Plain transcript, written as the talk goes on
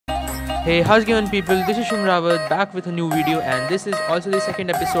Hey, how's it going people? This is Shumrawat back with a new video, and this is also the second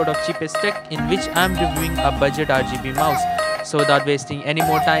episode of Cheapest Tech in which I'm reviewing a budget RGB mouse. So without wasting any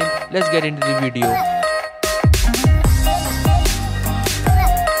more time, let's get into the video.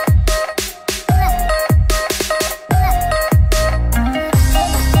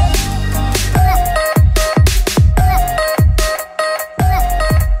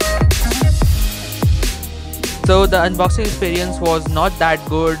 So the unboxing experience was not that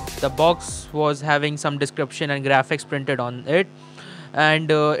good. The box was having some description and graphics printed on it,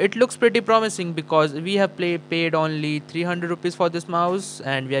 and it looks pretty promising because we have paid only 300 rupees for this mouse,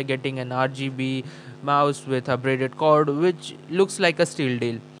 and we are getting an RGB mouse with a braided cord, which looks like a steal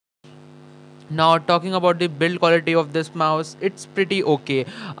deal. Now talking about the build quality of this mouse, it's pretty okay.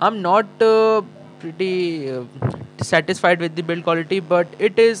 I'm not pretty satisfied with the build quality, but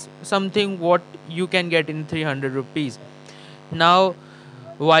it is something what you can get in 300 rupees. Now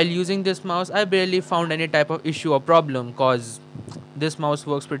while using this mouse, I barely found any type of issue or problem cause this mouse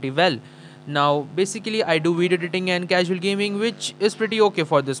works pretty well. Now basically I do video editing and casual gaming, which is pretty okay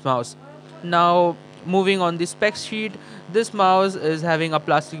for this mouse. Now moving on the spec sheet, this mouse is having a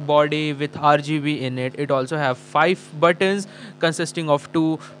plastic body with RGB in it. It also have 5 buttons consisting of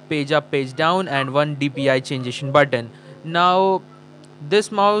 2 page up page down and 1 DPI change button. Now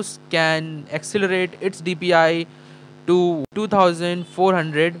this mouse can accelerate its DPI to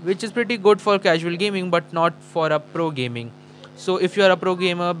 2400, which is pretty good for casual gaming but not for a pro gaming. So if you are a pro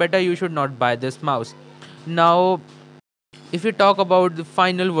gamer, better you should not buy this mouse. Now if we talk about the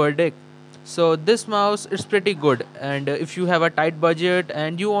final verdict, so this mouse is pretty good, and if you have a tight budget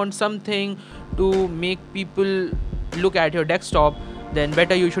and you want something to make people look at your desktop, then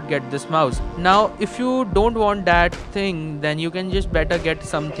better you should get this mouse. Now if you don't want that thing, then you can just better get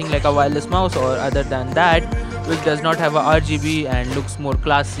something like a wireless mouse or other than that, which does not have a RGB and looks more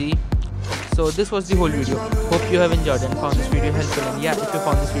classy. So this was the whole video. Hope you have enjoyed and found this video helpful, and yeah, if you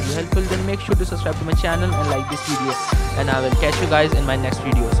found this video helpful, then make sure to subscribe to my channel and like this video, and I will catch you guys in my next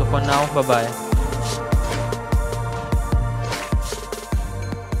video. So for now, bye bye.